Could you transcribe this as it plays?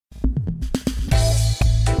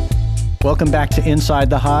Welcome back to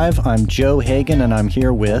Inside the Hive. I'm Joe Hagan, and I'm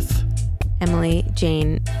here with... Emily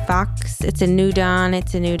Jane Fox. It's a new dawn.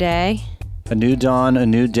 It's a new day. A new dawn, a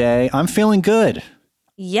new day. I'm feeling good.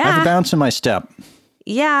 Yeah. I have a bounce in my step.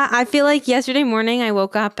 Yeah, I feel like yesterday morning I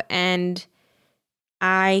woke up and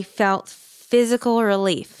I felt physical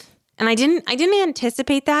relief. And I didn't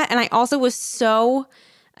anticipate that. And I also was so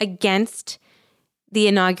against the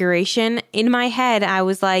inauguration. In my head, I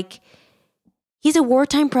was like, he's a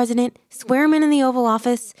wartime president. Swear him in the Oval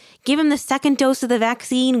Office. Give him the second dose of the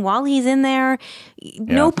vaccine while he's in there.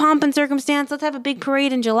 No pomp and circumstance. Let's have a big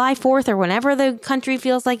parade on July 4th or whenever the country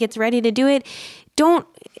feels like it's ready to do it.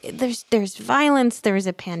 There's violence. There's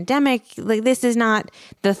a pandemic. Like, this is not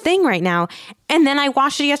the thing right now. And then I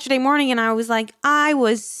watched it yesterday morning and I was like, I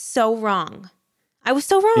was so wrong. I was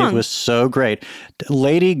so wrong. It was so great.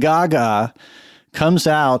 Lady Gaga comes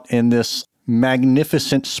out in this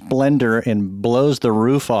magnificent splendor and blows the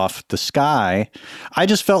roof off the sky. I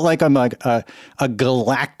just felt like I'm like a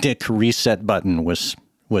galactic reset button was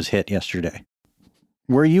hit yesterday.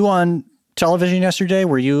 Were you on television yesterday?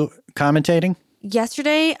 Were you commentating?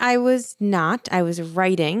 Yesterday, I was not. I was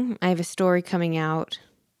writing. I have a story coming out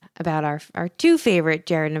about our two favorite,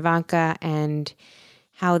 Jared and Ivanka, and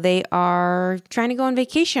how they are trying to go on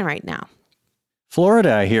vacation right now.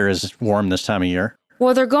 Florida, I hear, is warm this time of year.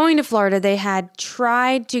 Well, they're going to Florida. They had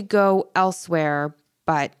tried to go elsewhere,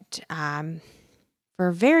 but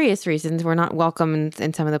for various reasons, were not welcome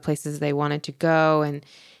in some of the places they wanted to go. And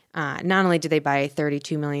not only did they buy a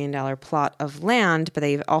 $32 million plot of land, but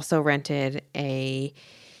they've also rented a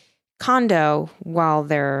condo while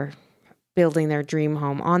they're building their dream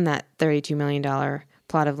home on that $32 million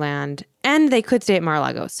plot of land. And they could stay at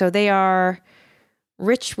Mar-a-Lago. So they are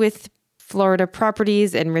rich with Florida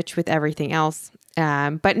properties and rich with everything else.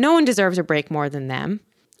 But no one deserves a break more than them,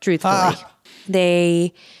 truthfully.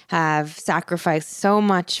 They have sacrificed so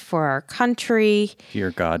much for our country.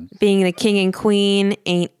 Dear God. Being the king and queen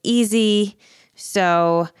ain't easy.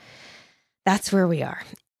 So that's where we are.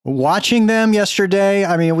 Watching them yesterday,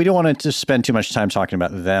 I mean, we don't want to spend too much time talking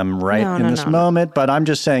about them in this moment, but I'm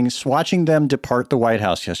just saying, watching them depart the White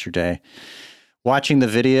House yesterday, watching the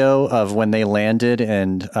video of when they landed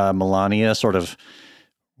and Melania sort of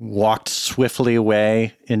walked swiftly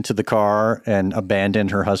away into the car and abandoned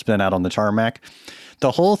her husband out on the tarmac. The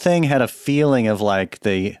whole thing had a feeling of like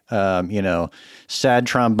the, sad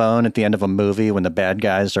trombone at the end of a movie when the bad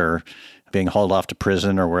guys are being hauled off to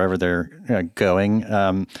prison or wherever they're going.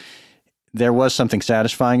 There was something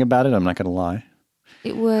satisfying about it. I'm not going to lie.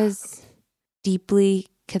 It was deeply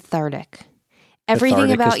cathartic.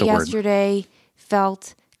 Everything about yesterday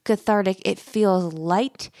felt cathartic. It feels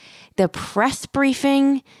light. The press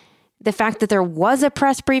briefing, the fact that there was a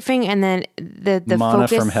press briefing, and then the Manna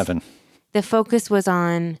focus from heaven. The focus was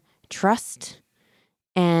on trust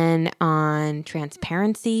and on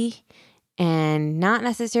transparency and not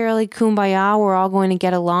necessarily kumbaya. We're all going to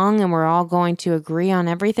get along and we're all going to agree on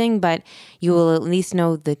everything, but you will at least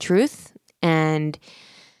know the truth. And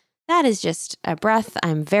that is just a breath.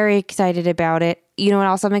 I'm very excited about it. You know what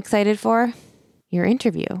else I'm excited for? Your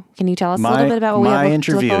interview. Can you tell us a little bit about what we have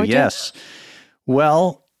to look forward to? Yes.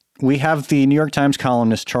 Well, we have the New York Times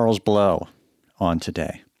columnist Charles Blow on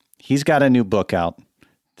today. He's got a new book out,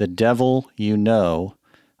 The Devil You Know,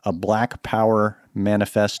 A Black Power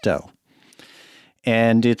Manifesto.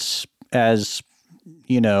 And it's as,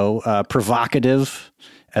 provocative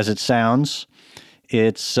as it sounds.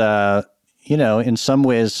 It's, in some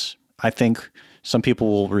ways, I think some people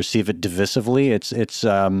will receive it divisively.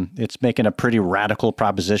 It's making a pretty radical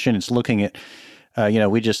proposition. It's looking at,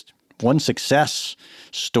 one success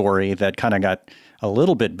story that kind of got a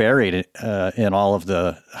little bit buried in all of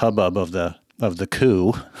the hubbub of the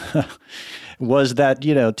coup was that,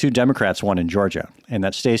 two Democrats won in Georgia, and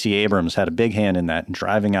that Stacey Abrams had a big hand in that and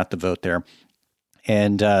driving out the vote there.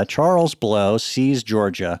 And Charles Blow sees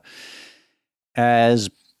Georgia as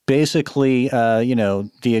basically,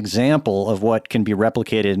 the example of what can be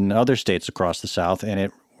replicated in other states across the South, and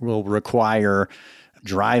it will require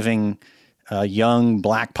driving young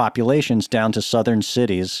black populations down to southern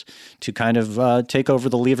cities to kind of take over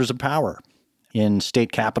the levers of power in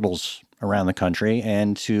state capitals around the country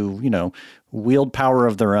and to, wield power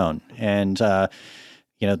of their own. And,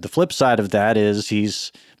 the flip side of that is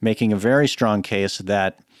he's making a very strong case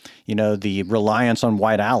that, the reliance on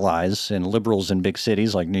white allies and liberals in big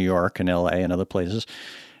cities like New York and LA and other places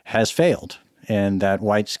has failed, and that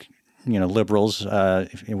whites, liberals,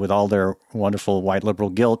 with all their wonderful white liberal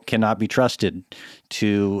guilt, cannot be trusted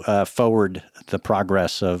to forward the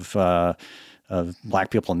progress of black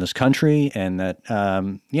people in this country, and that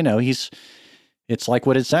It's like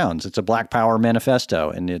what it sounds. It's a Black Power manifesto,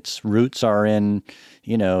 and its roots are in,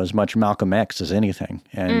 as much Malcolm X as anything.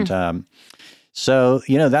 And so,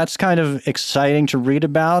 that's kind of exciting to read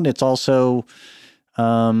about. It's also,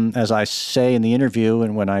 as I say in the interview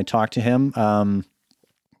and when I talk to him,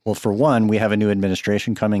 well, for one, we have a new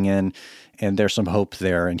administration coming in, and there's some hope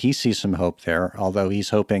there, and he sees some hope there, although he's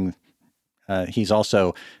hoping, he's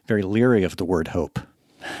also very leery of the word hope.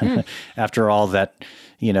 After all that,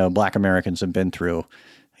 Black Americans have been through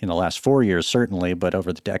in the last 4 years, certainly, but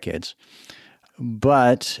over the decades.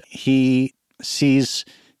 But he sees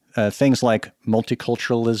things like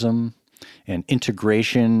multiculturalism and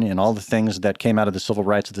integration and all the things that came out of the civil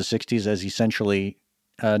rights of the 60s as essentially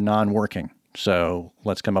non-working. So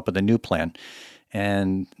let's come up with a new plan.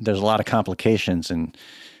 And there's a lot of complications and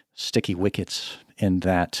sticky wickets in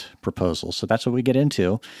that proposal. So that's what we get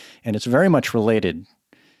into. And it's very much related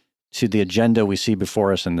to the agenda we see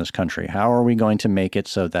before us in this country. How are we going to make it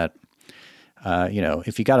so that,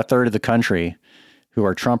 if you got a third of the country who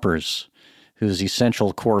are Trumpers, whose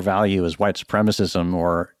essential core value is white supremacism,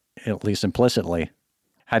 or at least implicitly,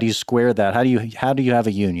 how do you square that? How do you have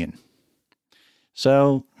a union?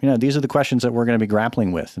 So, these are the questions that we're going to be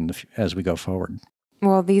grappling with as we go forward.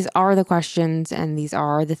 Well, these are the questions, and these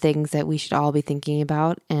are the things that we should all be thinking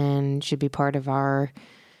about and should be part of our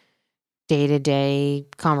day-to-day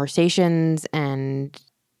conversations and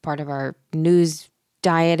part of our news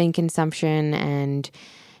diet and consumption. And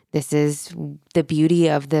this is the beauty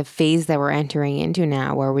of the phase that we're entering into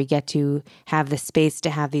now, where we get to have the space to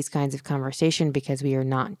have these kinds of conversation, because we are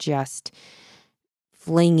not just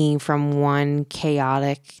flinging from one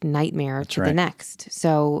chaotic nightmare to the next.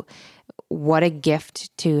 So what a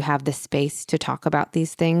gift to have the space to talk about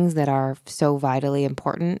these things that are so vitally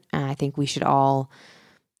important. And I think we should all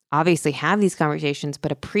obviously have these conversations,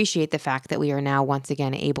 but appreciate the fact that we are now once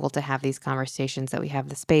again able to have these conversations, that we have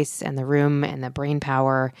the space and the room and the brain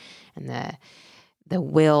power and the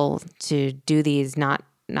will to do these, not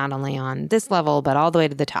only on this level, but all the way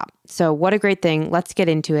to the top. So what a great thing. Let's get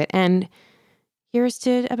into it. And here's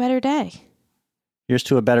to a better day. Here's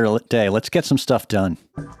to a better day. Let's get some stuff done.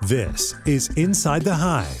 This is Inside the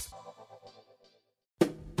Hive.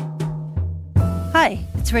 Hi,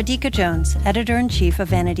 it's Radhika Jones, Editor-in-Chief of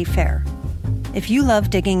Vanity Fair. If you love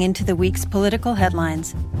digging into the week's political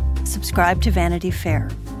headlines, subscribe to Vanity Fair.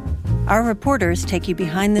 Our reporters take you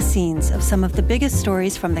behind the scenes of some of the biggest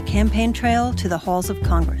stories from the campaign trail to the halls of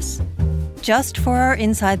Congress. Just for our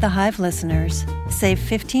Inside the Hive listeners, save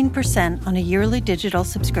 15% on a yearly digital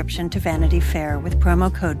subscription to Vanity Fair with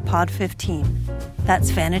promo code POD15. That's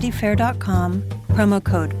vanityfair.com, promo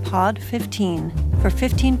code POD15 for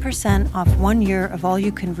 15% off 1 year of all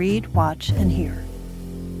you can read, watch, and hear.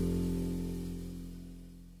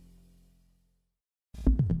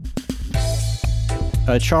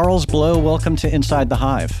 Charles Blow, welcome to Inside the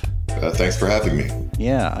Hive. Thanks for having me.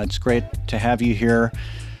 Yeah, it's great to have you here.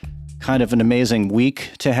 Kind of an amazing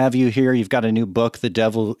week to have you here. You've got a new book, The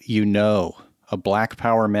Devil You Know, a Black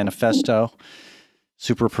Power manifesto,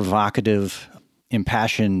 super provocative,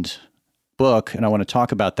 impassioned book, and I want to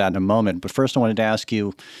talk about that in a moment. But first, I wanted to ask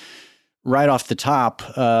you, right off the top,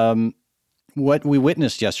 what we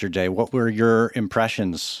witnessed yesterday. What were your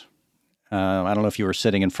impressions? I don't know if you were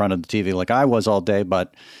sitting in front of the TV like I was all day,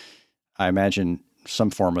 but I imagine some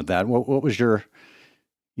form of that. What was your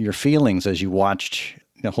feelings as you watched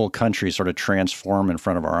the whole country sort of transform in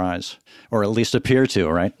front of our eyes, or at least appear to,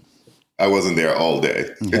 right? I wasn't there all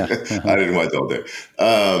day. Yeah. I didn't watch all day.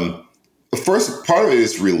 The first part of it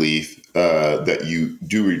is relief that you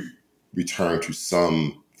do return to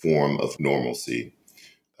some form of normalcy,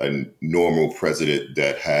 a normal president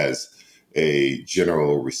that has a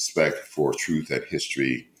general respect for truth and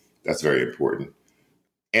history. That's very important.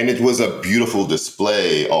 And it was a beautiful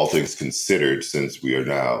display, all things considered, since we are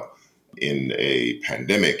now in a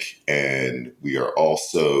pandemic, and we are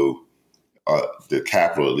also, the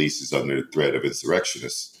Capitol at least is under the threat of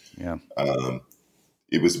insurrectionists. Yeah.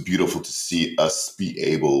 It was beautiful to see us be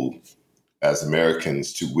able, as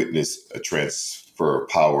Americans, to witness a transfer of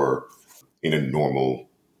power in a normal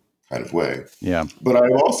kind of way. Yeah. But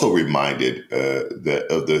I'm also reminded of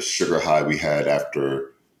the sugar high we had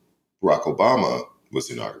after Barack Obama was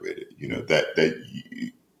inaugurated. That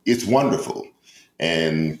it's wonderful,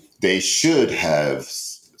 and they should have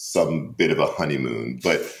some bit of a honeymoon,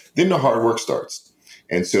 but then the hard work starts.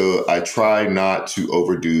 And so I try not to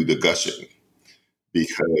overdo the gushing,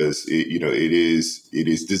 because it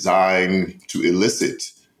is designed to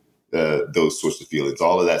elicit those sorts of feelings.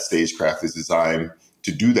 All of that stagecraft is designed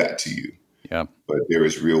to do that to you. Yeah. But there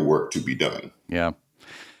is real work to be done. Yeah.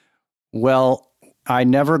 Well, I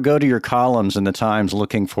never go to your columns in the Times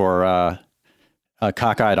looking for a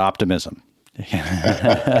cockeyed optimism.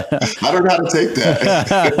 I don't know how to take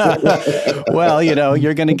that. Well,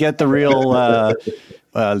 you're going to get the real,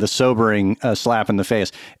 the sobering slap in the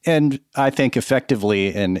face. And I think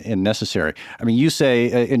effectively and necessary. I mean, you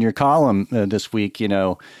say in your column this week,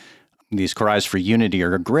 these cries for unity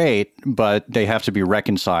are great, but they have to be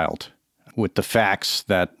reconciled with the facts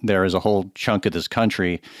that there is a whole chunk of this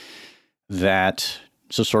country that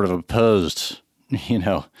is sort of opposed,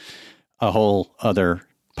 a whole other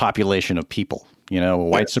population of people, a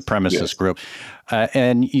white supremacist group.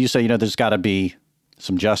 And you say, there's got to be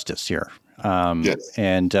some justice here.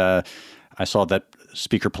 And I saw that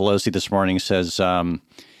Speaker Pelosi this morning says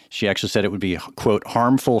she actually said it would be, quote,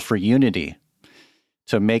 harmful for unity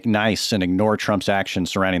to make nice and ignore Trump's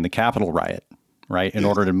actions surrounding the Capitol riot, right, in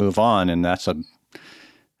order to move on. And that's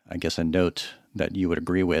I guess a note that you would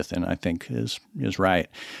agree with, and I think is right.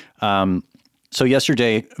 So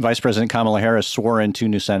yesterday, Vice President Kamala Harris swore in 2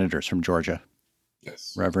 new senators from Georgia,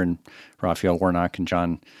 Reverend Raphael Warnock and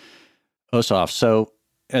John Ossoff. So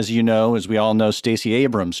as we all know, Stacey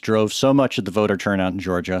Abrams drove so much of the voter turnout in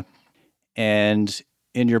Georgia. And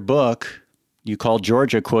in your book, you called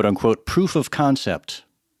Georgia, quote unquote, proof of concept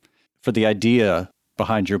for the idea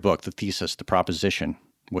behind your book, the thesis, the proposition,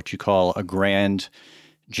 what you call a grand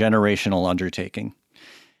generational undertaking.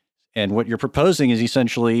 And what you're proposing is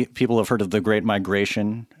essentially, people have heard of the Great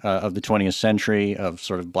Migration of the 20th century, of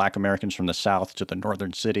sort of Black Americans from the South to the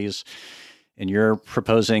northern cities. And you're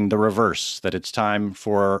proposing the reverse, that it's time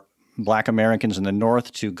for Black Americans in the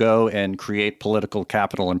North to go and create political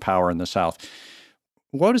capital and power in the South.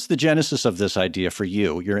 What is the genesis of this idea for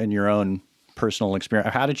you? You're in your own personal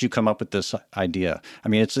experience. How did you come up with this idea? I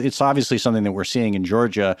mean, it's obviously something that we're seeing in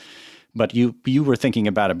Georgia, but you were thinking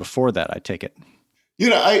about it before that, I take it.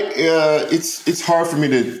 It's hard for me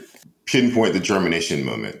to pinpoint the germination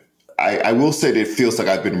moment. I will say that it feels like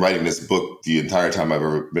I've been writing this book the entire time I've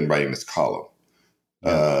ever been writing this column.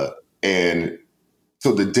 And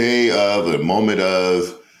so the day of, the moment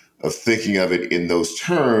of thinking of it in those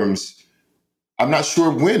terms, I'm not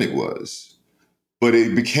sure when it was, but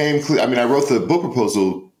it became clear. I mean, I wrote the book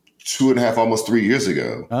proposal 2.5, almost 3 years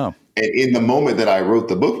ago. Oh. And in the moment that I wrote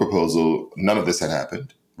the book proposal, none of this had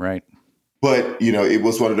happened. Right. But, it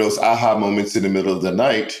was one of those aha moments in the middle of the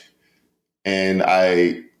night. And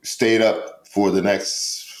I stayed up for the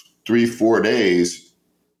next 3-4 days,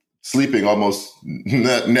 sleeping almost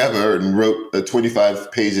never, and wrote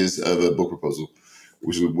 25 pages of a book proposal,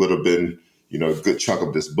 which would have been, a good chunk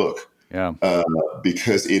of this book. Yeah.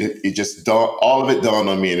 Because it just all of it dawned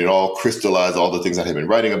on me, and it all crystallized all the things I had been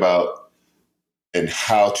writing about, and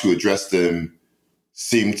how to address them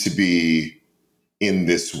seemed to be in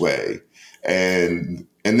this way. And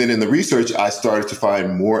then in the research, I started to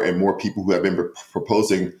find more and more people who have been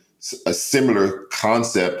proposing a similar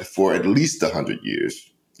concept for at least 100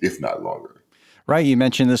 years, if not longer. Right. You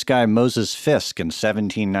mentioned this guy, Moses Fisk, in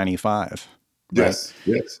 1795. Right?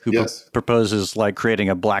 Yes. Who proposes like creating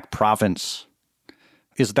a black province.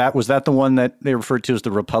 Was that the one that they referred to as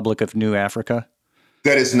the Republic of New Africa?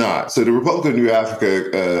 That is not. So the Republic of New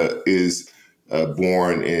Africa is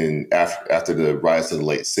born after the rise of the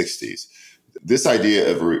late 60s. This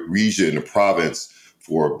idea of a region, a province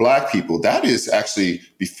for Black people, that is actually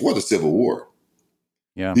before the Civil War.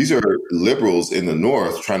 Yeah. These are liberals in the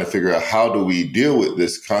North trying to figure out, how do we deal with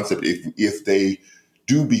this concept? If they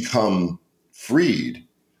do become freed,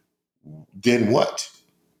 then what?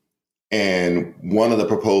 And one of the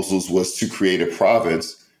proposals was to create a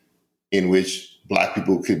province in which Black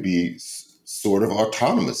people could be sort of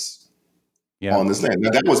autonomous on this land.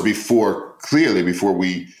 Now, that was clearly before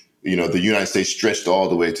we, the United States stretched all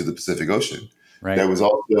the way to the Pacific Ocean. Right.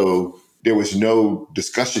 There was no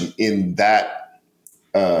discussion in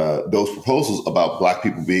those proposals about Black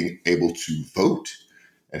people being able to vote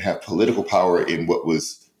and have political power in what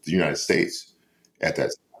was the United States at that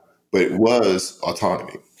time. But it was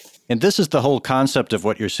autonomy. And this is the whole concept of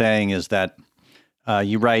what you're saying, is that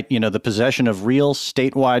you write, the possession of real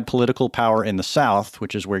statewide political power in the South,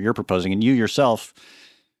 which is where you're proposing, and you yourself,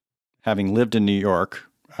 having lived in New York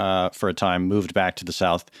for a time, moved back to the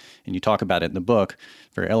South, and you talk about it in the book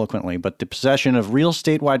very eloquently, but the possession of real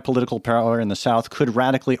statewide political power in the South could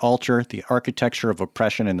radically alter the architecture of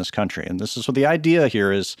oppression in this country. And this is what the idea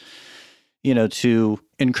here is, to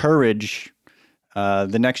encourage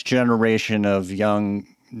the next generation of young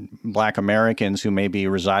Black Americans who may be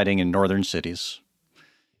residing in northern cities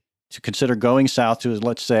to consider going south to,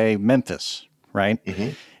 let's say, Memphis, right?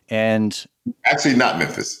 Mm-hmm. And actually not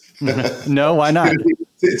Memphis. No, why not?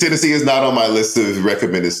 Tennessee is not on my list of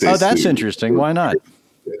recommended states. Oh, that's interesting. Why not?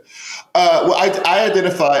 Well, I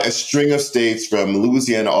identify a string of states from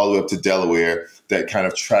Louisiana all the way up to Delaware that kind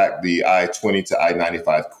of track the I-20 to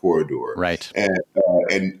I-95 corridor. Right.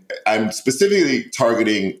 And I'm specifically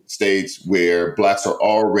targeting states where Blacks are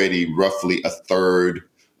already roughly a third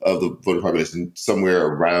of the voting population, somewhere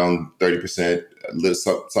around 30%,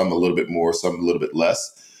 some a little bit more, some a little bit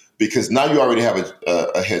less, because now you already have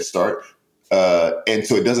a head start. And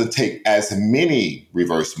so it doesn't take as many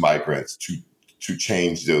reverse migrants to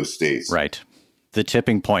change those states. Right. The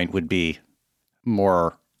tipping point would be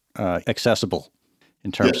more accessible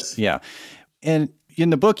in terms. Yes. Yeah. And in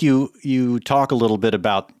the book, you talk a little bit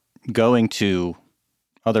about going to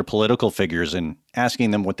other political figures and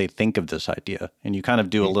asking them what they think of this idea. And you kind of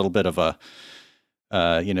do a little bit of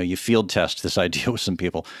you field test this idea with some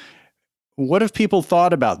people. What have people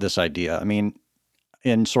thought about this idea? I mean,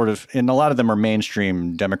 and a lot of them are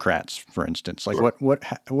mainstream Democrats, for instance. Like,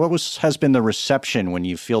 has been the reception when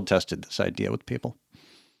you field tested this idea with people?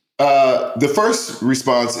 The first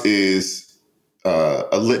response is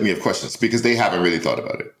a litany of questions because they haven't really thought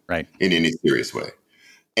about it, right, in any serious way.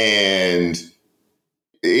 And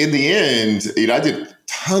in the end, I did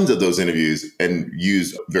tons of those interviews and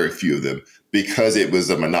used very few of them because it was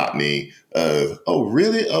a monotony of, oh,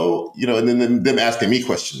 really? Oh, and then them asking me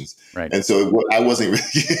questions. Right. And so I wasn't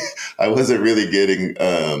really getting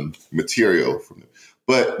material from them.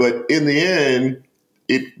 But in the end,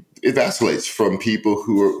 it vacillates from people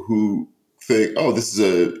who think, oh, this is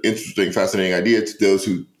an interesting, fascinating idea, to those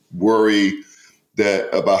who worry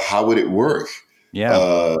about how would it work.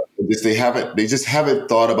 Yeah. They just haven't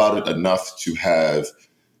thought about it enough to have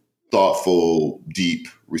thoughtful, deep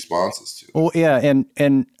responses to it. Well, yeah,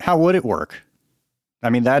 and how would it work? I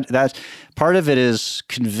mean, that's part of it is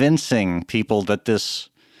convincing people that this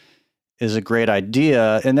is a great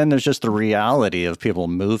idea, and then there's just the reality of people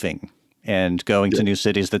moving and going to new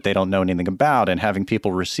cities that they don't know anything about, and having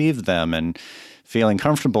people receive them and feeling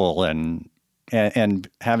comfortable and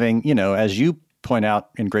having, as you point out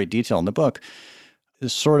in great detail in the book,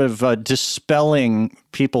 is sort of dispelling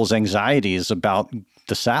people's anxieties about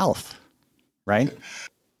the South, right?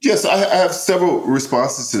 Yes, I have several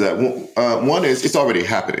responses to that. One is it's already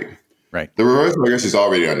happening. Right. The reverse migration is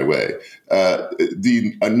already underway.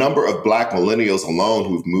 A number of Black millennials alone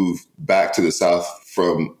who've moved back to the South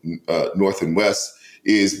from North and West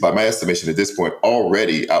is, by my estimation at this point,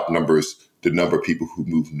 already outnumbers the number of people who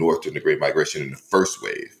moved north during the Great Migration in the first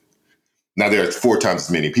wave. Now, there are 4 times as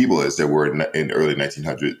many people as there were in the early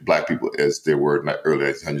 1900s, Black people as there were in the early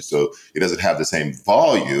 1900s. So it doesn't have the same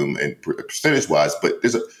volume and percentage-wise, but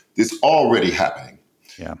it's already happening.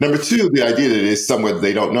 Yeah. Number 2, the idea that it is somewhere that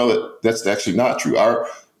they don't know it, that's actually not true. Our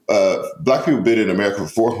Black people have been in America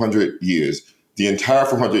for 400 years. The entire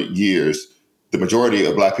 400 years, the majority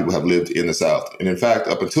of Black people have lived in the South. And in fact,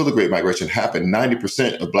 up until the Great Migration happened,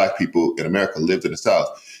 90% of Black people in America lived in the South.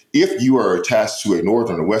 If you are attached to a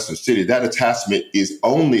northern or western city, that attachment is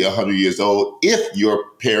only 100 years old if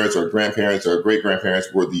your parents or grandparents or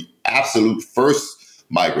great-grandparents were the absolute first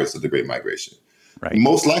migrants of the Great Migration. Right.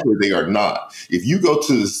 Most likely they are not. If you go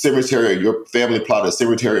to the cemetery, or your family plot a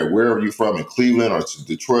cemetery, or wherever you're from in Cleveland or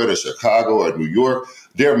Detroit or Chicago or New York,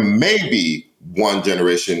 there may be 1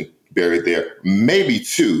 generation buried there, maybe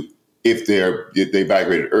 2 if they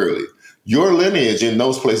migrated early. Your lineage in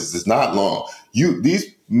those places is not long.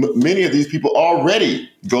 Many of these people already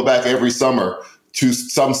go back every summer to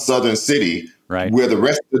some southern city, right, where the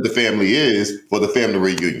rest of the family is for the family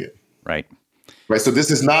reunion. Right. Right. So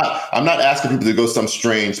I'm not asking people to go some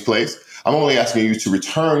strange place. I'm only asking you to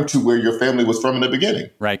return to where your family was from in the beginning.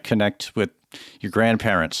 Right. Connect with your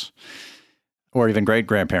grandparents or even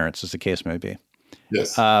great-grandparents, as the case may be.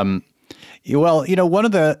 Yes. Well, one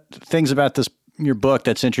of the things about your book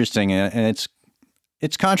that's interesting, and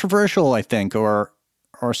it's controversial, I think, or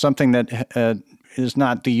something that is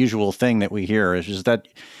not the usual thing that we hear, is that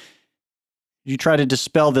you try to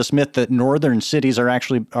dispel this myth that northern cities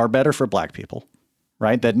are better for Black people,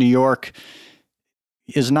 right? That New York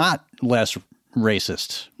is not less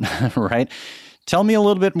racist, right? Tell me a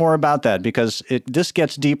little bit more about that, because this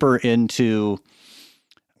gets deeper into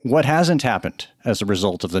what hasn't happened as a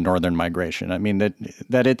result of the northern migration. I mean,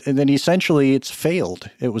 that essentially it's failed.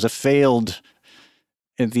 It was at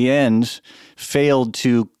the end, failed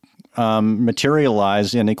to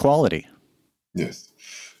materialize inequality. Yes.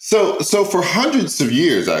 So for hundreds of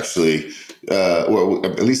years, actually, or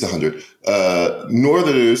at least 100,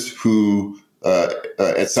 Northerners who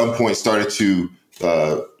at some point started to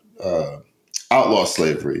outlaw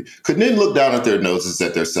slavery, could then look down at their noses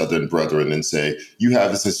at their Southern brethren and say, you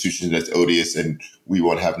have this institution that's odious and we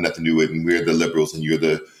want to have nothing to do with it, and we're the liberals and you're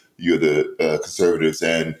the conservatives,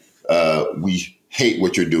 and we hate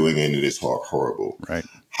what you're doing and it is horrible. Right.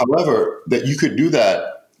 However, that you could do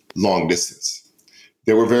that long distance.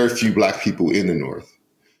 There were very few Black people in the North.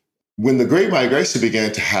 When the Great Migration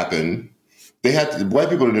began to happen, the white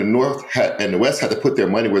people in the North and the West had to put their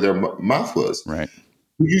money where their mouth was. Right.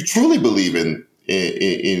 You truly believe in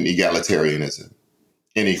egalitarianism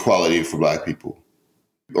and equality for Black people,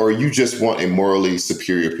 or you just want a morally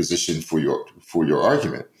superior position for your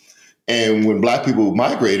argument. And when Black people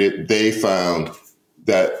migrated, they found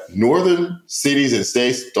that northern cities and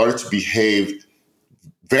states started to behave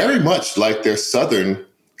very much like their southern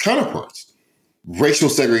counterparts. Racial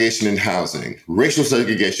segregation in housing, racial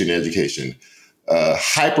segregation in education,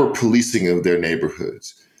 hyper-policing of their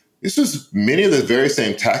neighborhoods. This was many of the very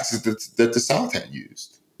same tactics that the South had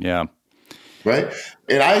used. Yeah. Right?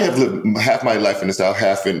 And I have lived half my life in the South,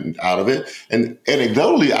 half out of it. And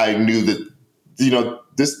anecdotally, I knew that,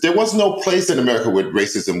 there was no place in America where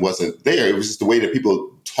racism wasn't there. It was just the way that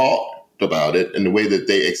people talked about it and the way that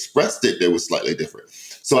they expressed it that was slightly different.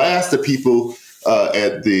 So I asked the people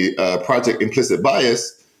at the Project Implicit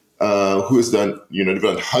Bias, who has done, they've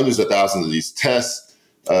done hundreds of thousands of these tests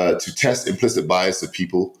to test implicit bias of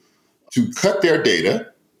people, to cut their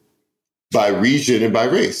data by region and by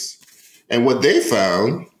race. And what they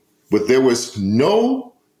found was there was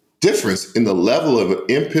no difference in the level of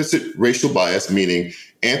implicit racial bias, meaning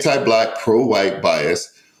anti-Black, pro-white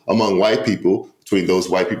bias among white people, between those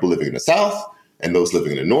white people living in the South and those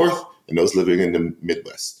living in the North and those living in the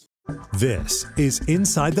Midwest. This is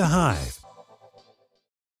Inside the Hive.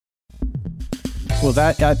 Well,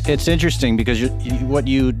 that it's interesting because what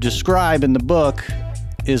you describe in the book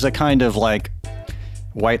is a kind of like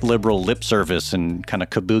white liberal lip service and kind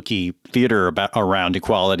of kabuki theater around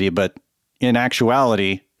equality, but in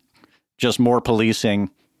actuality, just more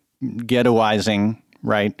policing, ghettoizing,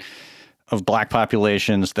 right, of Black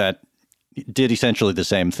populations that did essentially the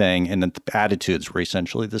same thing, and the attitudes were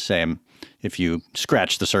essentially the same if you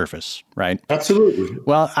scratch the surface, right? Absolutely.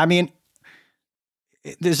 Well, I mean,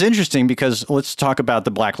 this is interesting because let's talk about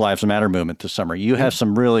the Black Lives Matter movement this summer. You have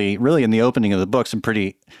some really in the opening of the book, some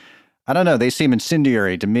pretty, I don't know, they seem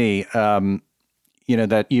incendiary to me,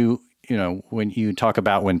 that when you talk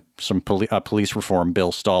about when some police reform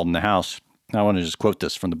bill stalled in the House. I want to just quote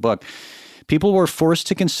this from the book. People were forced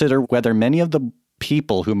to consider whether many of the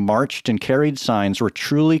people who marched and carried signs were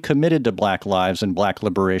truly committed to Black lives and Black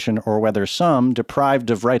liberation, or whether some,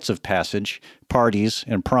 deprived of rites of passage, parties,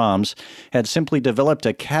 and proms, had simply developed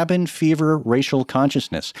a cabin fever racial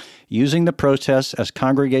consciousness, using the protests as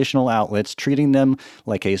congregational outlets, treating them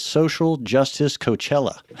like a social justice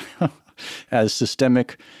Coachella, as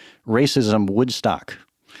systemic racism Woodstock.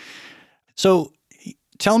 So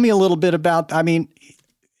tell me a little bit about, I mean,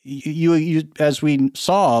 you as we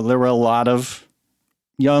saw, there were a lot of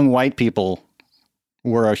young white people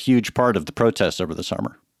were a huge part of the protests over the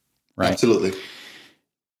summer, right? Absolutely.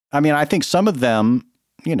 I mean, I think some of them,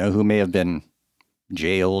 who may have been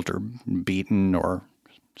jailed or beaten or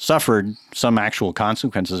suffered some actual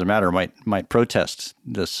consequences of the matter might protest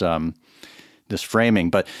this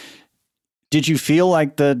framing. But did you feel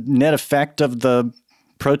like the net effect of the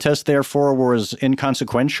protest, therefore, was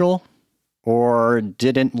inconsequential or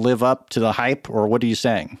didn't live up to the hype, or what are you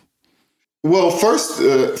saying? Well, first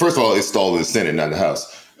of all, it stalled in the Senate, not the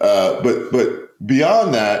House. But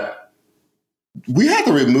beyond that, we have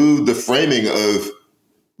to remove the framing of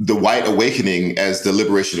the white awakening as the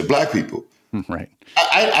liberation of Black people. Right.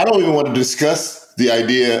 I don't even want to discuss the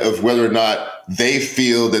idea of whether or not they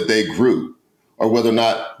feel that they grew or whether or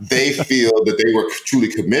not they feel that they were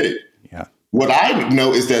truly committed. Yeah. What I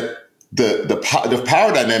know is that the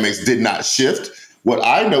power dynamics did not shift. What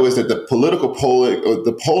I know is that the political polling, or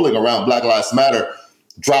the polling around Black Lives Matter,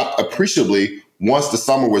 dropped appreciably once the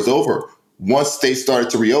summer was over, once states started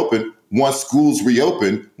to reopen, once schools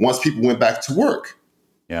reopened, once people went back to work.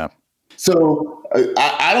 Yeah. So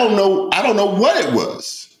I don't know what it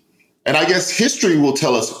was, and I guess history will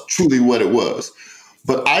tell us truly what it was.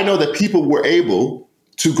 But I know that people were able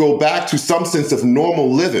to go back to some sense of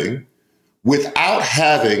normal living without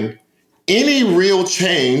having any real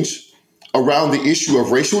change around the issue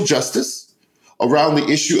of racial justice, around the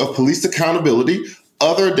issue of police accountability,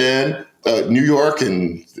 other than New York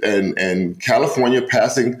and California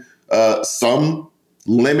passing some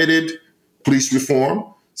limited police reform,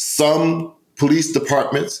 some police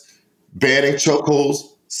departments banning chokeholds,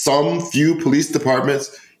 some few police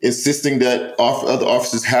departments insisting that other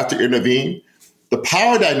officers have to intervene. the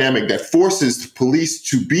power dynamic that forces police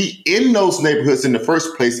to be in those neighborhoods in the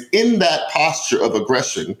first place, in that posture of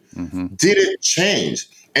aggression, didn't change.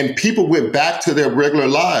 And people went back to their regular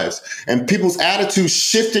lives, and people's attitudes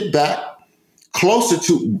shifted back closer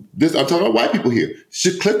to this. I'm talking about white people here.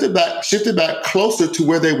 Shifted back closer to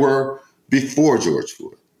where they were before George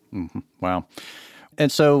Floyd. Wow.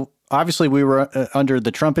 And so obviously we were under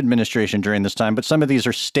the Trump administration during this time, but some of these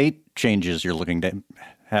are state changes you're looking to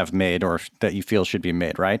have made or that you feel should be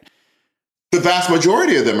made, right? The vast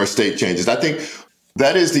majority of them are state changes. I think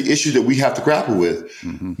that is the issue that we have to grapple with.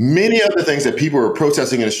 Many of the things that people are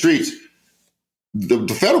protesting in the streets, the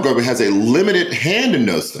federal government has a limited hand in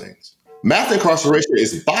those things. Mass incarceration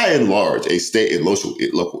is by and large a state and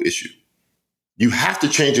local issue. You have to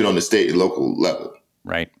change it on the state and local level.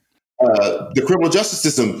 Right. The criminal justice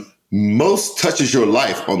system most touches your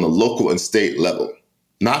life on the local and state level,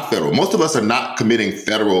 not federal. Most of us are not committing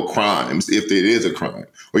federal crimes if it is a crime,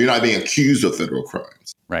 or you're not being accused of federal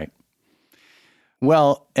crimes. Right.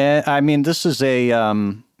 Well, I mean, this is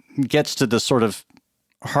gets to the sort of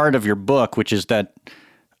heart of your book, which is that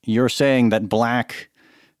you're saying that Black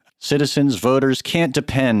citizens, voters can't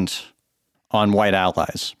depend on white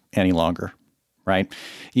allies any longer, right?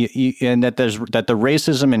 And that that the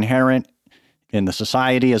racism inherent in the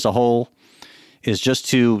society as a whole is just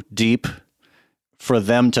too deep for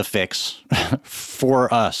them to fix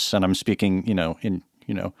for us. And I'm speaking,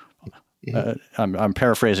 I'm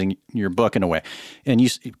paraphrasing your book in a way. And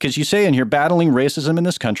because you say in here, battling racism in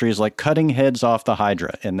this country is like cutting heads off the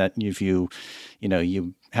Hydra, and that if you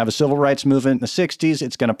have a civil rights movement in the 60s,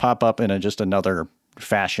 it's going to pop up in just another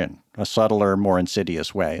fashion, a subtler, more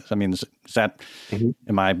insidious way. I mean, is that,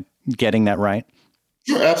 am I getting that right?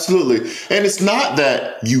 Sure, absolutely. And it's not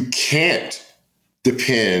that you can't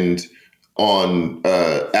depend on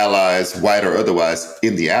allies, white or otherwise,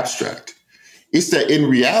 in the abstract. It's that in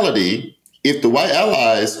reality, if the white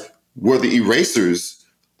allies were the erasers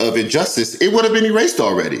of injustice, it would have been erased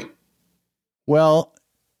already. Well,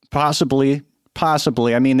 possibly.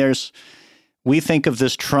 I mean, we think of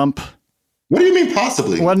this Trump. What do you mean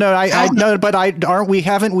possibly? Well, no, I no, but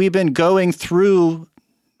haven't we been going through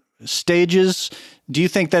stages? Do you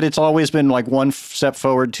think that it's always been like one step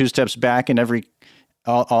forward, two steps back, and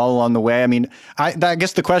all along the way? I mean, I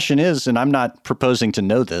guess the question is, and I'm not proposing to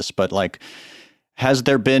know this, but like, has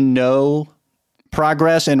there been no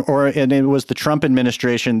progress, and it was the Trump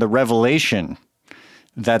administration, the revelation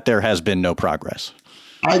that there has been no progress?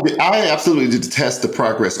 I absolutely detest the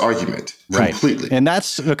progress argument completely. Right. And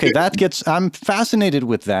that's okay. I'm fascinated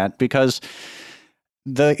with that because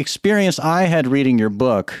the experience I had reading your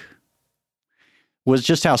book was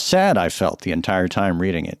just how sad I felt the entire time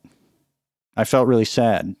reading it. I felt really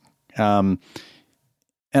sad. And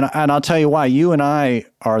I'll tell you why. You and I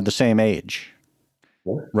are the same age,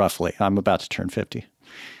 roughly. I'm about to turn 50.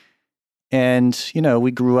 And,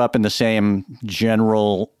 we grew up in the same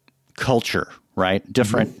general culture, right?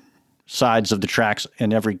 Different sides of the tracks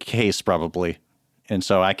in every case, probably. And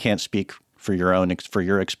so I can't speak for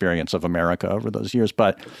your experience of America over those years.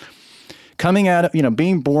 But coming out of,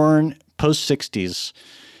 being born post-60s,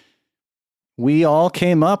 we all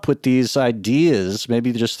came up with these ideas,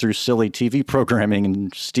 maybe just through silly TV programming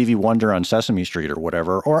and Stevie Wonder on Sesame Street or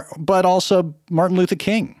whatever, but also Martin Luther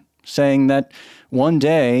King saying that one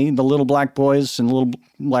day the little black boys and little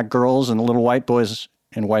black girls and the little white boys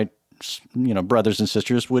and white, brothers and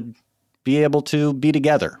sisters would be able to be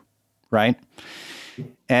together, right?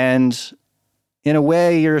 And in a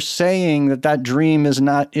way, you're saying that dream is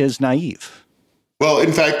naive. Well,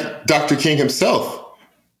 in fact, Dr. King himself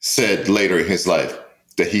said later in his life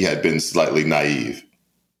that he had been slightly naive.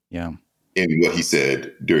 Yeah. In what he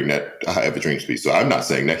said during that I Have a Dream speech. So I'm not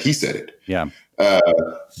saying that, he said it. Yeah.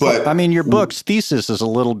 But I mean, your book's thesis is a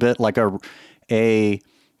little bit like a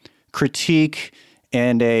critique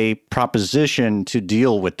and a proposition to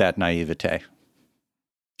deal with that naivete.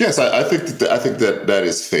 Yes, I think that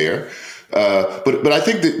is fair. But I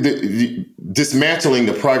think that the dismantling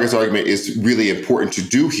the progress argument is really important to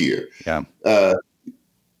do here. Yeah.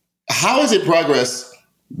 How is it progress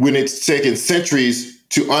when it's taken centuries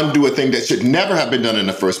to undo a thing that should never have been done in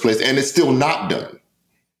the first place, and it's still not done?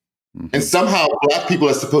 Mm-hmm. And somehow black people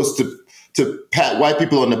are supposed to pat white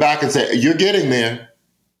people on the back and say, "You're getting there.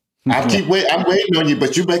 I'm waiting on you,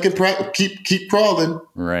 but you keep crawling."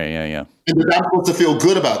 Right. Yeah. And I'm supposed to feel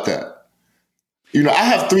good about that. I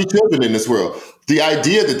have 3 children in this world. The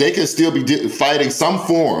idea that they can still be fighting some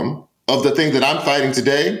form of the thing that I'm fighting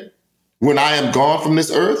today when I am gone from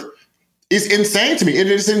this earth is insane to me. It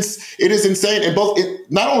is insane, and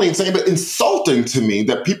not only insane, but insulting to me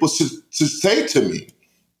that people should say to me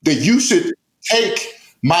that you should take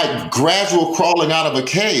my gradual crawling out of a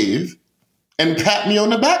cave and pat me on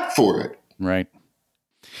the back for it. Right.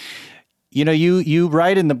 You know, you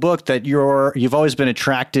write in the book that you've always been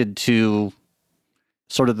attracted to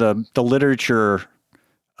sort of the literature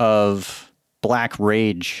of Black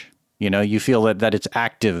rage. You know, you feel that it's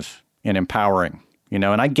active and empowering. You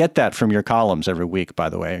know, and I get that from your columns every week. By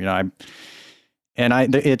the way, you know,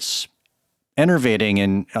 it's enervating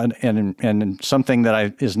and something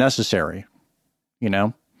that is necessary. You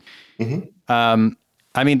know,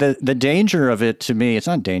 I mean the danger of it to me, it's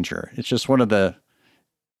not danger. It's just one of the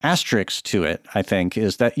asterisks to it, I think,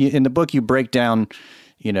 is that in the book you break down,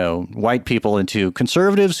 you know, white people into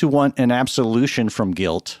conservatives who want an absolution from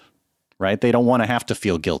guilt, right? They don't want to have to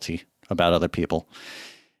feel guilty about other people.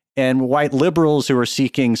 And white liberals who are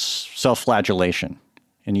seeking self-flagellation.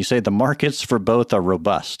 And you say the markets for both are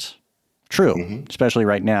robust. True, especially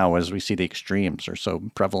right now as we see the extremes are so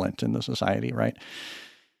prevalent in the society, right?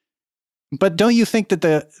 But don't you think that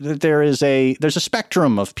there's a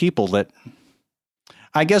spectrum of people that,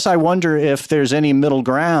 I guess I wonder if there's any middle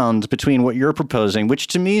ground between what you're proposing, which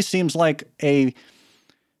to me seems like a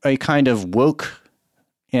kind of woke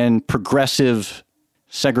and progressive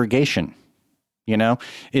segregation. You know,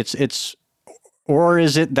 or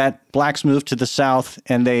is it that blacks move to the South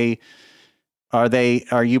and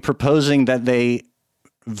are you proposing that they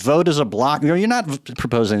vote as a block? You're not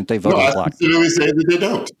proposing that they vote as a block. I specifically say that they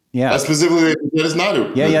don't. Yeah. I specifically say that it's not.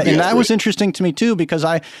 And that was interesting to me too, because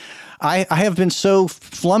I have been so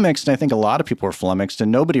flummoxed, and I think a lot of people were flummoxed,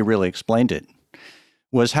 and nobody really explained it,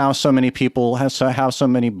 was how so many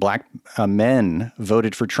black men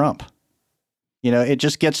voted for Trump. You know, it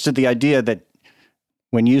just gets to the idea that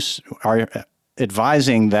when you are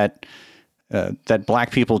advising that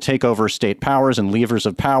black people take over state powers and levers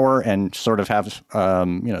of power and sort of have,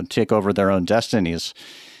 take over their own destinies,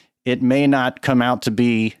 it may not come out to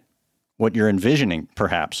be what you're envisioning,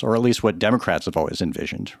 perhaps, or at least what Democrats have always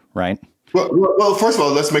envisioned, right? Well, first of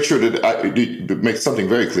all, let's make sure that I make something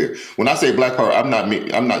very clear. When I say black power, I'm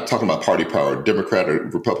not talking about party power, Democrat or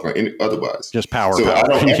Republican, or any otherwise. Just power. So I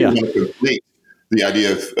don't ever want to conflate the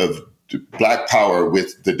idea of black power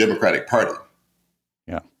with the Democratic Party.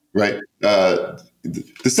 Yeah. Right. The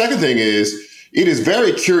second thing is, it is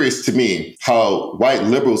very curious to me how white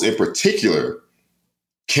liberals in particular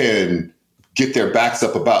can get their backs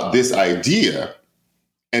up about this idea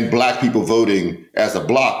and black people voting as a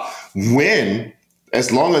bloc when,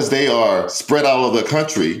 as long as they are spread out over the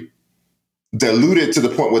country, diluted to the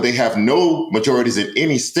point where they have no majorities in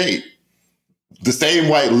any state, the same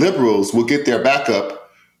white liberals will get their back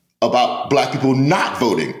up about black people not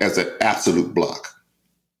voting as an absolute bloc.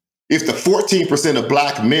 If the 14% of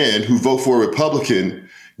black men who vote for a Republican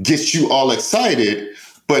gets you all excited,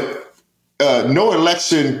 but no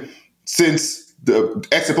election since the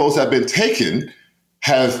exit polls have been taken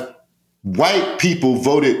have white people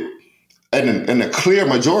voted in a clear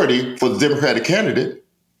majority for the Democratic candidate,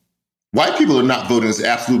 white people are not voting as an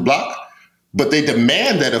absolute bloc, but they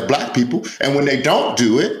demand that of black people. And when they don't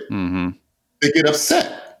do it, they get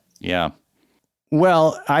upset. Yeah.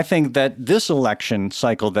 Well, I think that this election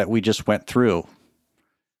cycle that we just went through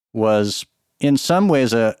was in some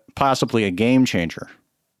ways possibly a game changer,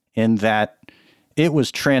 in that it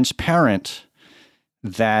was transparent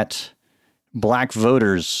that black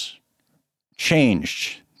voters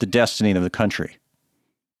changed the destiny of the country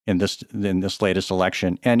in this latest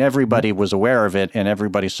election. And everybody was aware of it, and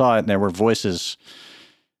everybody saw it, and there were voices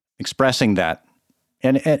expressing that.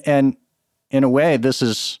 And in a way, this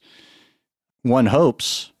is, one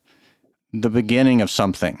hopes, the beginning of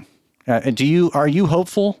something. Are you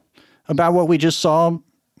hopeful about what we just saw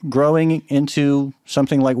growing into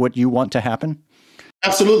something like what you want to happen?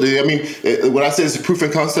 Absolutely. I mean, when I say it's a proof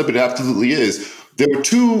of concept, it absolutely is. There were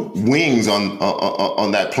two wings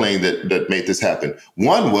on that plane that made this happen.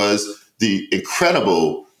 One was the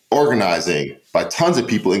incredible organizing by tons of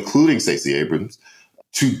people, including Stacey Abrams,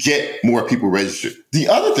 to get more people registered. The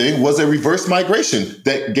other thing was a reverse migration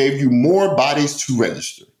that gave you more bodies to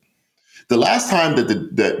register. The last time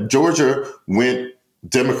that Georgia went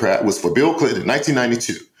Democrat was for Bill Clinton in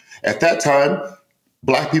 1992. At that time,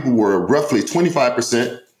 black people were roughly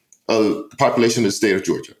 25% of the population of the state of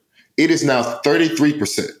Georgia. It is now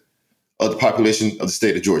 33% of the population of the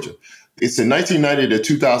state of Georgia. It's in 1990 to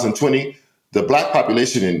 2020, the black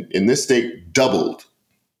population in this state doubled.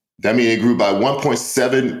 That means it grew by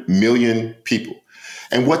 1.7 million people.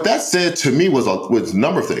 And what that said to me was a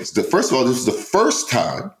number of things. First of all, this was the first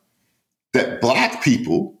time that black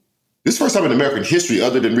people, this is the first time in American history,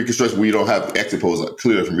 other than Reconstruction, where you don't have exit polls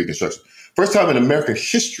clear from Reconstruction, first time in American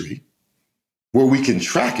history where we can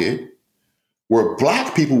track it, where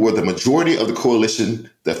Black people were the majority of the coalition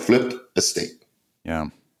that flipped a state. Yeah.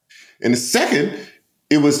 And the second,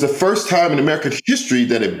 it was the first time in American history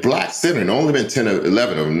that a Black senator, and only been 10 or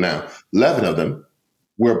 11 of them now, 11 of them,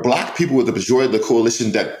 where Black people were the majority of the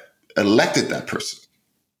coalition that elected that person.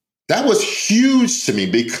 That was huge to me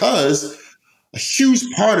because a huge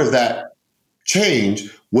part of that change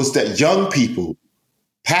was that young people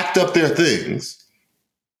packed up their things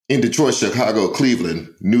in Detroit, Chicago,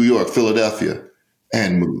 Cleveland, New York, Philadelphia,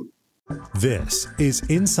 and moved. This is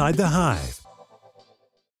Inside the Hive.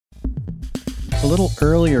 A little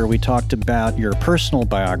earlier, we talked about your personal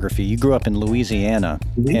biography. You grew up in Louisiana,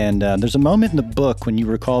 and there's a moment in the book when you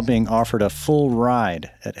recall being offered a full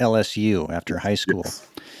ride at LSU after high school. Yes.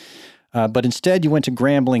 But instead, you went to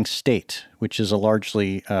Grambling State, which is a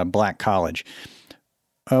largely Black college.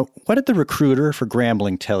 What did the recruiter for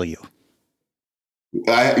Grambling tell you?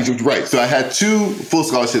 Right. So I had two full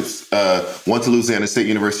scholarships, one to Louisiana State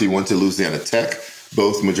University, one to Louisiana Tech,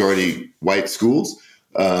 both majority white schools.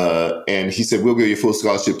 And he said, we'll give you a full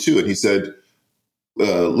scholarship too. And he said,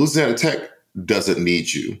 Louisiana Tech doesn't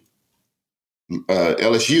need you.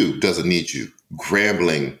 LSU doesn't need you.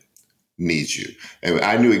 Grambling needs you. And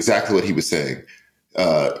I knew exactly what he was saying,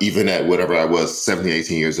 even at whatever I was, 17,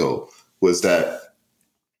 18 years old, was that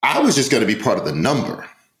I was just going to be part of the number.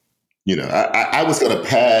 You know, I was going to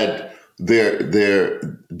pad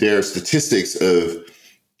their statistics of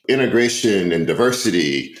integration and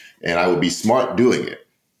diversity, and I would be smart doing it.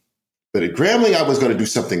 But at Grambling, I was going to do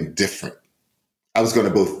something different. I was going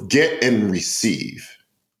to both get and receive.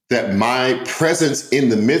 That my presence in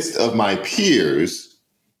the midst of my peers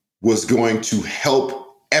was going to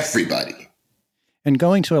help everybody. And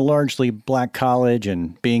going to a largely Black college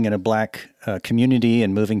and being in a Black community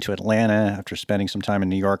and moving to Atlanta after spending some time in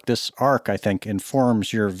New York, this arc, I think,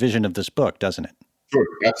 informs your vision of this book, doesn't it? Sure,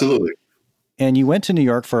 absolutely. And you went to New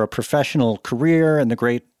York for a professional career in the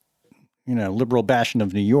great, liberal bastion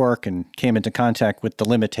of New York and came into contact with the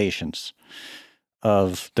limitations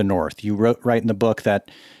of the North. You write in the book that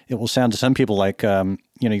it will sound to some people like,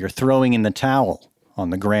 you're throwing in the towel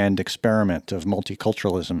on the grand experiment of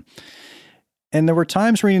multiculturalism. And there were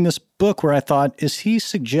times reading this book where I thought, is he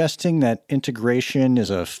suggesting that integration is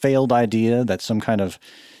a failed idea, that some kind of,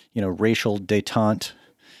 racial détente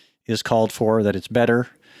is called for, that it's better,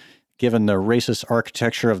 given the racist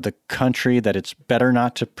architecture of the country, that it's better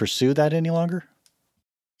not to pursue that any longer?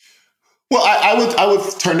 Well, I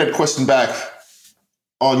would turn that question back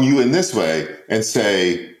on you in this way and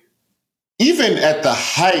say, even at the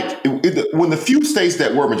height, when the few states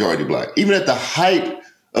that were majority Black, even at the height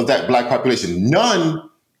of that Black population, none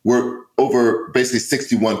were over basically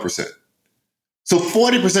 61%. So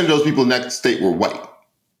 40% of those people in that state were white.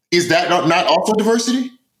 Is that not also diversity?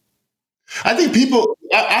 I think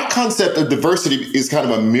our concept of diversity is kind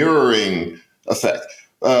of a mirroring effect.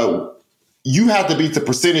 You have to beat the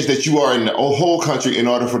percentage that you are in the whole country in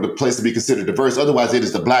order for the place to be considered diverse. Otherwise, it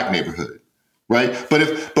is the Black neighborhood, right?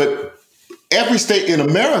 But every state in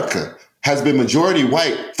America has been majority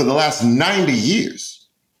white for the last 90 years.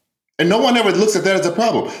 And no one ever looks at that as a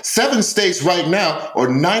problem. 7 states right now are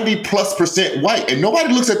 90+% white. And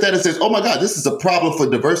nobody looks at that and says, oh my God, this is a problem for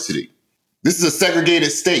diversity. This is a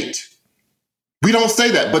segregated state. We don't say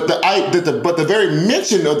that. But the very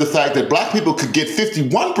mention of the fact that Black people could get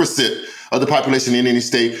 51% of the population in any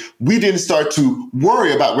state, we didn't start to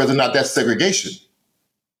worry about whether or not that's segregation.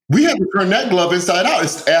 We have to turn that glove inside out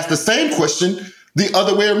and ask the same question the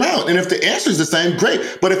other way around. And if the answer is the same,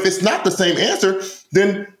 great. But if it's not the same answer,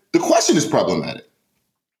 then the question is problematic.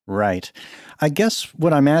 Right. I guess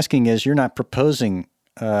what I'm asking is, you're not proposing,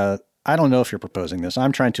 I don't know if you're proposing this.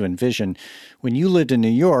 I'm trying to envision, when you lived in New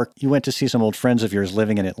York, you went to see some old friends of yours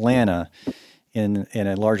living in Atlanta in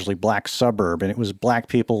a largely Black suburb, and it was Black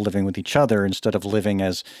people living with each other instead of living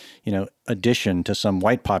as, addition to some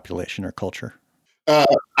white population or culture.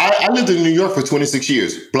 I lived in New York for 26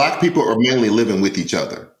 years. Black people are mainly living with each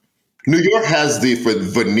other. New York has the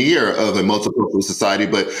veneer of a multicultural society,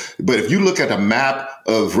 but if you look at a map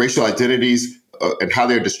of racial identities and how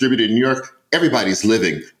they're distributed in New York, everybody's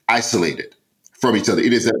living isolated from each other.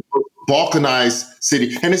 It is a balkanized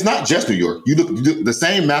city, and it's not just New York. You look the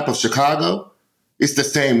same map of Chicago, it's the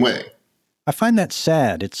same way. I find that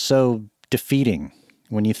sad. It's so defeating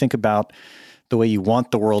when you think about the way you want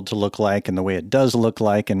the world to look like and the way it does look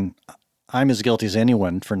like, and I'm as guilty as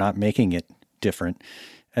anyone for not making it different.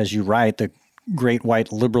 As you write, the great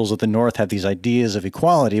white liberals of the North have these ideas of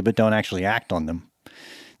equality, but don't actually act on them.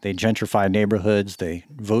 They gentrify neighborhoods, they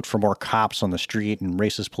vote for more cops on the street and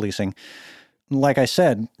racist policing. Like I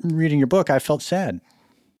said, reading your book, I felt sad.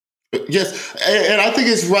 Yes, and I think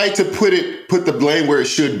it's right to put the blame where it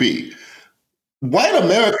should be. White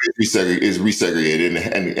America is resegregated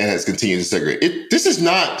and has continued to segregate. This is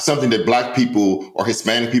not something that Black people or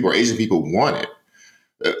Hispanic people or Asian people wanted.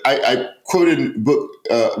 I quoted in a book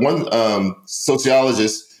one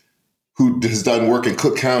sociologist who has done work in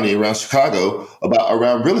Cook County around Chicago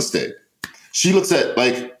around real estate. She looks at,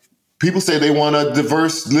 like, people say they want live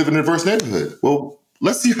in a diverse neighborhood. Well,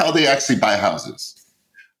 let's see how they actually buy houses.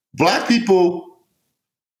 Black people,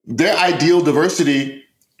 their ideal diversity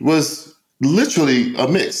was literally a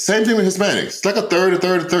mix. Same thing with Hispanics, like a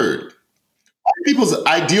third. White people's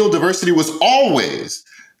ideal diversity was always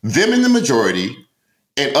them in the majority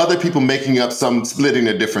and other people making up some splitting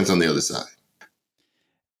the difference on the other side.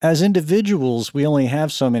 As individuals, we only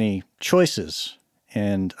have so many choices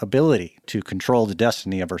and ability to control the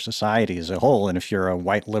destiny of our society as a whole. And if you're a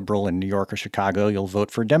white liberal in New York or Chicago, you'll vote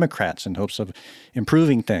for Democrats in hopes of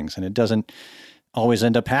improving things. And it doesn't always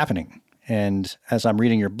end up happening. And as I'm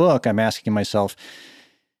reading your book, I'm asking myself,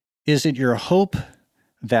 is it your hope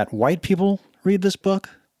that white people read this book?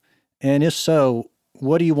 And if so,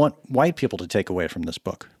 what do you want white people to take away from this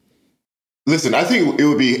book? Listen, I think it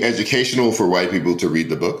would be educational for white people to read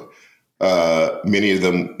the book. Many of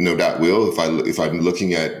them, no doubt, will. If I'm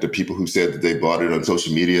looking at the people who said that they bought it on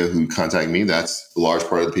social media, who contact me, that's a large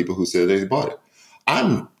part of the people who said they bought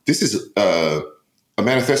it. This is a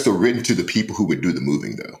manifesto written to the people who would do the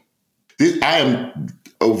moving, though. I am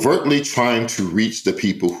overtly trying to reach the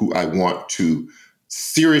people who I want to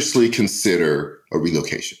seriously consider a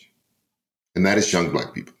relocation, and that is young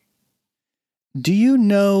Black people. Do you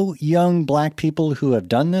know young Black people who have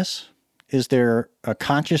done this? Is there a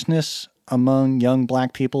consciousness among young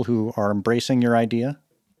Black people who are embracing your idea?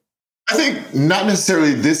 I think not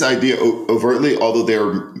necessarily this idea overtly, although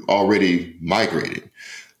they're already migrating.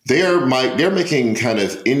 They're making kind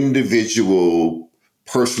of individual,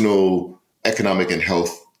 personal, economic, and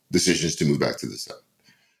health decisions to move back to the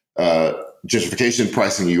South. Gentrification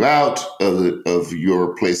pricing you out of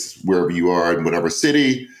your place wherever you are in whatever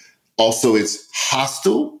city. Also, it's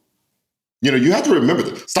hostile. You have to remember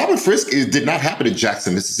that stop and frisk did not happen in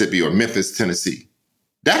Jackson, Mississippi, or Memphis, Tennessee.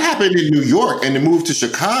 That happened in New York, and then moved to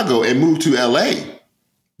Chicago and moved to LA.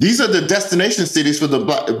 These are the destination cities for the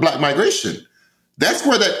Black migration. That's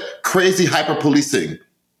where that crazy hyper-policing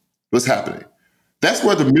was happening. That's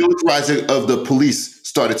where the militarizing of the police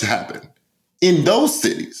started to happen. In those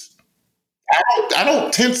cities, I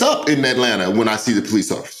don't tense up in Atlanta when I see the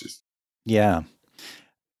police officers. Yeah.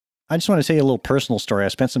 I just want to tell you a little personal story. I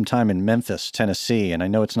spent some time in Memphis, Tennessee, and I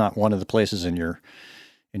know it's not one of the places in your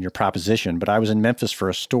proposition, but I was in Memphis for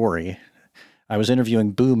a story. I was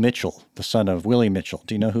interviewing Boo Mitchell, the son of Willie Mitchell.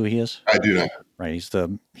 Do you know who he is? I do not. Right.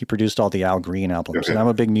 He produced all the Al Green albums. Okay. And I'm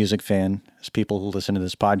a big music fan, as people who listen to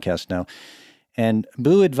this podcast know. And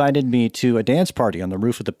Boo invited me to a dance party on the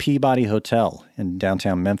roof of the Peabody Hotel in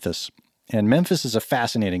downtown Memphis. And Memphis is a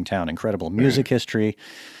fascinating town, incredible music history,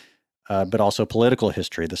 but also political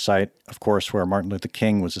history. The site, of course, where Martin Luther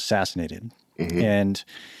King was assassinated. Mm-hmm. And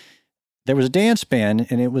there was a dance band,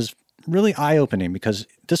 and it was really eye-opening because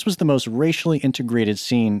this was the most racially integrated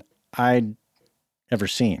scene I'd ever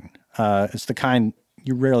seen. It's the kind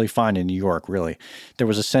you rarely find in New York, really. There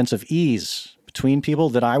was a sense of ease between people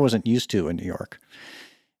that I wasn't used to in New York.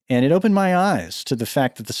 And it opened my eyes to the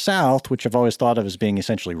fact that the South, which I've always thought of as being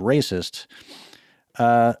essentially racist,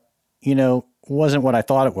 wasn't what I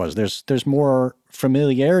thought it was. There's more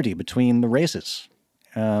familiarity between the races.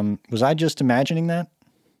 Was I just imagining that?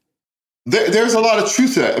 There's a lot of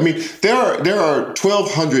truth to that. I mean, there are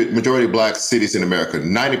 1,200 majority Black cities in America.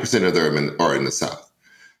 90% of them are in the South.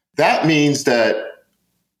 That means that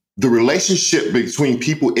the relationship between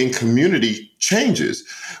people in community changes.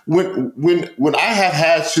 When I have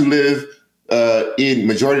had to live in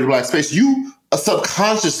majority Black space, you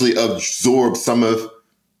subconsciously absorb some of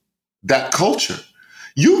that culture.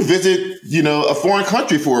 You visit, a foreign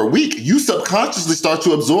country for a week, you subconsciously start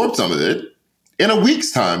to absorb some of it in a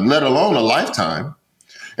week's time, let alone a lifetime.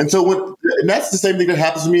 And so that's the same thing that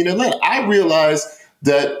happens to me in Atlanta. I realize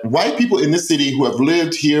that white people in this city who have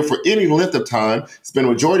lived here for any length of time, it's been a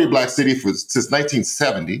majority Black city since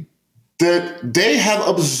 1970, that they have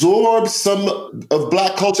absorbed some of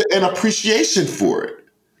Black culture and appreciation for it.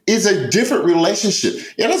 It's a different relationship.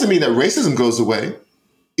 It doesn't mean that racism goes away.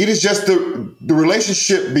 It is just the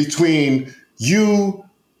relationship between you,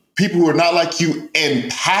 people who are not like you, and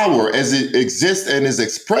power as it exists and is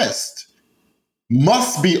expressed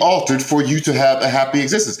must be altered for you to have a happy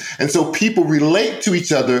existence. And so people relate to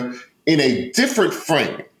each other in a different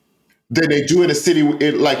frame than they do in a city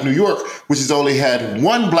like New York, which has only had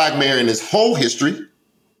one Black mayor in its whole history,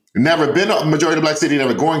 Never been a majority black city,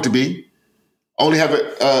 never going to be. Only have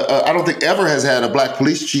I don't think ever has had a black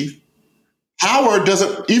police chief. Power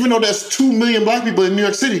doesn't, even though there's 2 million black people in New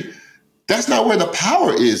York City, that's not where the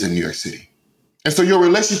power is in New York City. And so your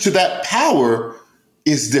relation to that power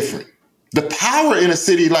is different. The power in a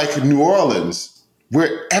city like New Orleans,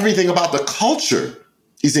 where everything about the culture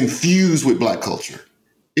is infused with black culture,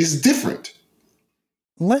 is different.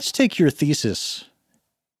 Let's take your thesis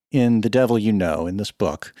in The Devil You Know, in this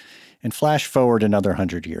book, and flash forward another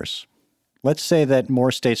 100 years. Let's say that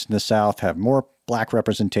more states in the South have more black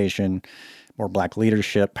representation, more black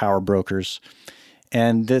leadership, power brokers,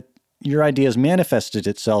 and that your idea has manifested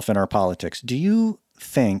itself in our politics. Do you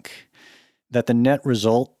think that the net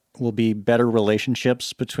result will be better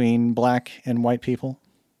relationships between black and white people?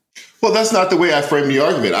 Well, that's not the way I frame the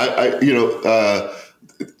argument.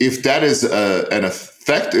 If that is an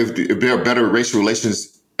effect, if there are better racial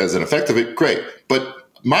relations as an effect of it, great. But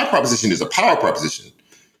my proposition is a power proposition.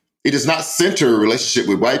 It does not center a relationship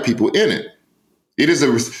with white people in it. It is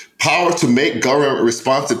a power to make government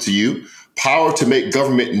responsive to you, power to make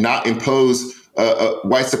government not impose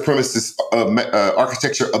white supremacist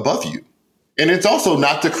architecture above you. And it's also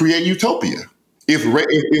not to create utopia.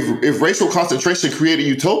 If racial concentration created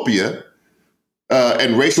utopia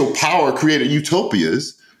and racial power created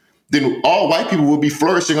utopias, then all white people will be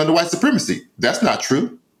flourishing under white supremacy. That's not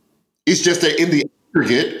true. It's just that in the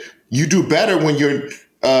aggregate, you do better when you're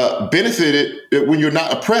benefited, when you're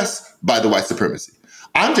not oppressed by the white supremacy.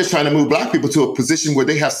 I'm just trying to move black people to a position where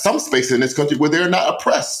they have some space in this country where they're not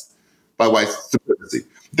oppressed by white supremacy.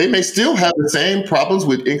 They may still have the same problems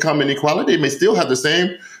with income inequality. They may still have the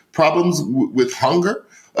same problems with hunger.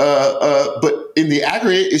 But in the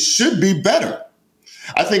aggregate, it should be better.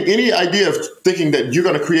 I think any idea of thinking that you're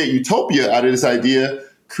going to create utopia out of this idea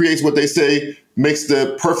creates what they say makes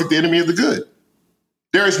the perfect enemy of the good.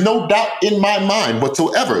 There is no doubt in my mind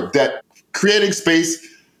whatsoever that creating space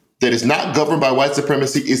that is not governed by white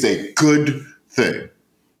supremacy is a good thing.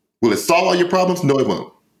 Will it solve all your problems? No, it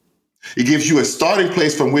won't. It gives you a starting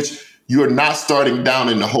place from which you're not starting down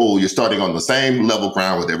in the hole. You're starting on the same level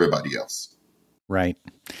ground with everybody else. Right.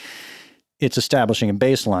 It's establishing a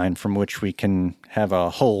baseline from which we can have a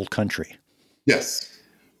whole country. Yes.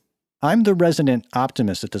 I'm the resident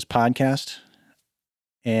optimist at this podcast,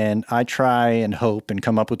 and I try and hope and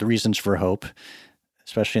come up with reasons for hope,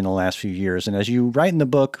 especially in the last few years. And as you write in the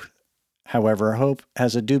book, however, hope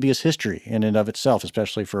has a dubious history in and of itself,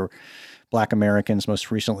 especially for Black Americans, most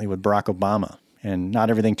recently with Barack Obama. And not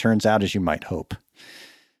everything turns out as you might hope.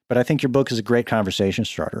 But I think your book is a great conversation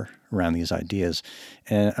starter around these ideas.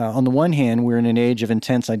 And on the one hand, we're in an age of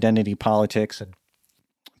intense identity politics and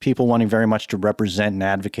people wanting very much to represent and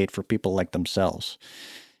advocate for people like themselves.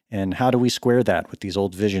 And how do we square that with these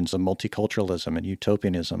old visions of multiculturalism and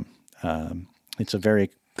utopianism? It's a very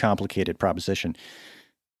complicated proposition.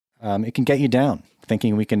 It can get you down,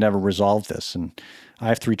 thinking we can never resolve this. And I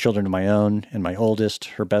have 3 children of my own, and my oldest,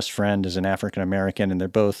 her best friend, is an African-American, and they're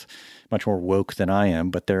both much more woke than I am,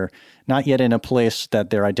 but they're not yet in a place that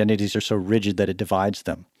their identities are so rigid that it divides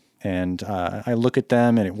them. And I look at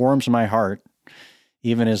them, and it warms my heart,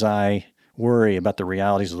 even as I worry about the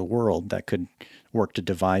realities of the world that could work to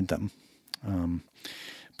divide them.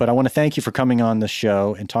 But I want to thank you for coming on the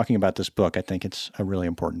show and talking about this book. I think it's a really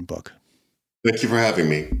important book. Thank you for having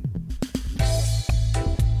me.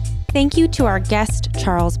 Thank you to our guest,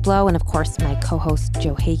 Charles Blow, and of course, my co-host,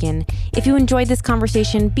 Joe Hagan. If you enjoyed this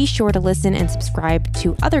conversation, be sure to listen and subscribe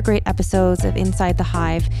to other great episodes of Inside the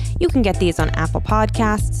Hive. You can get these on Apple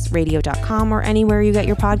Podcasts, radio.com, or anywhere you get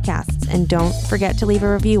your podcasts. And don't forget to leave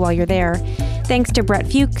a review while you're there. Thanks to Brett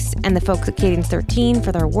Fuchs and the folks at Cadence 13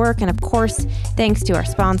 for their work. And of course, thanks to our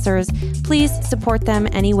sponsors. Please support them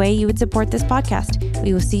any way you would support this podcast.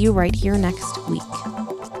 We will see you right here next week.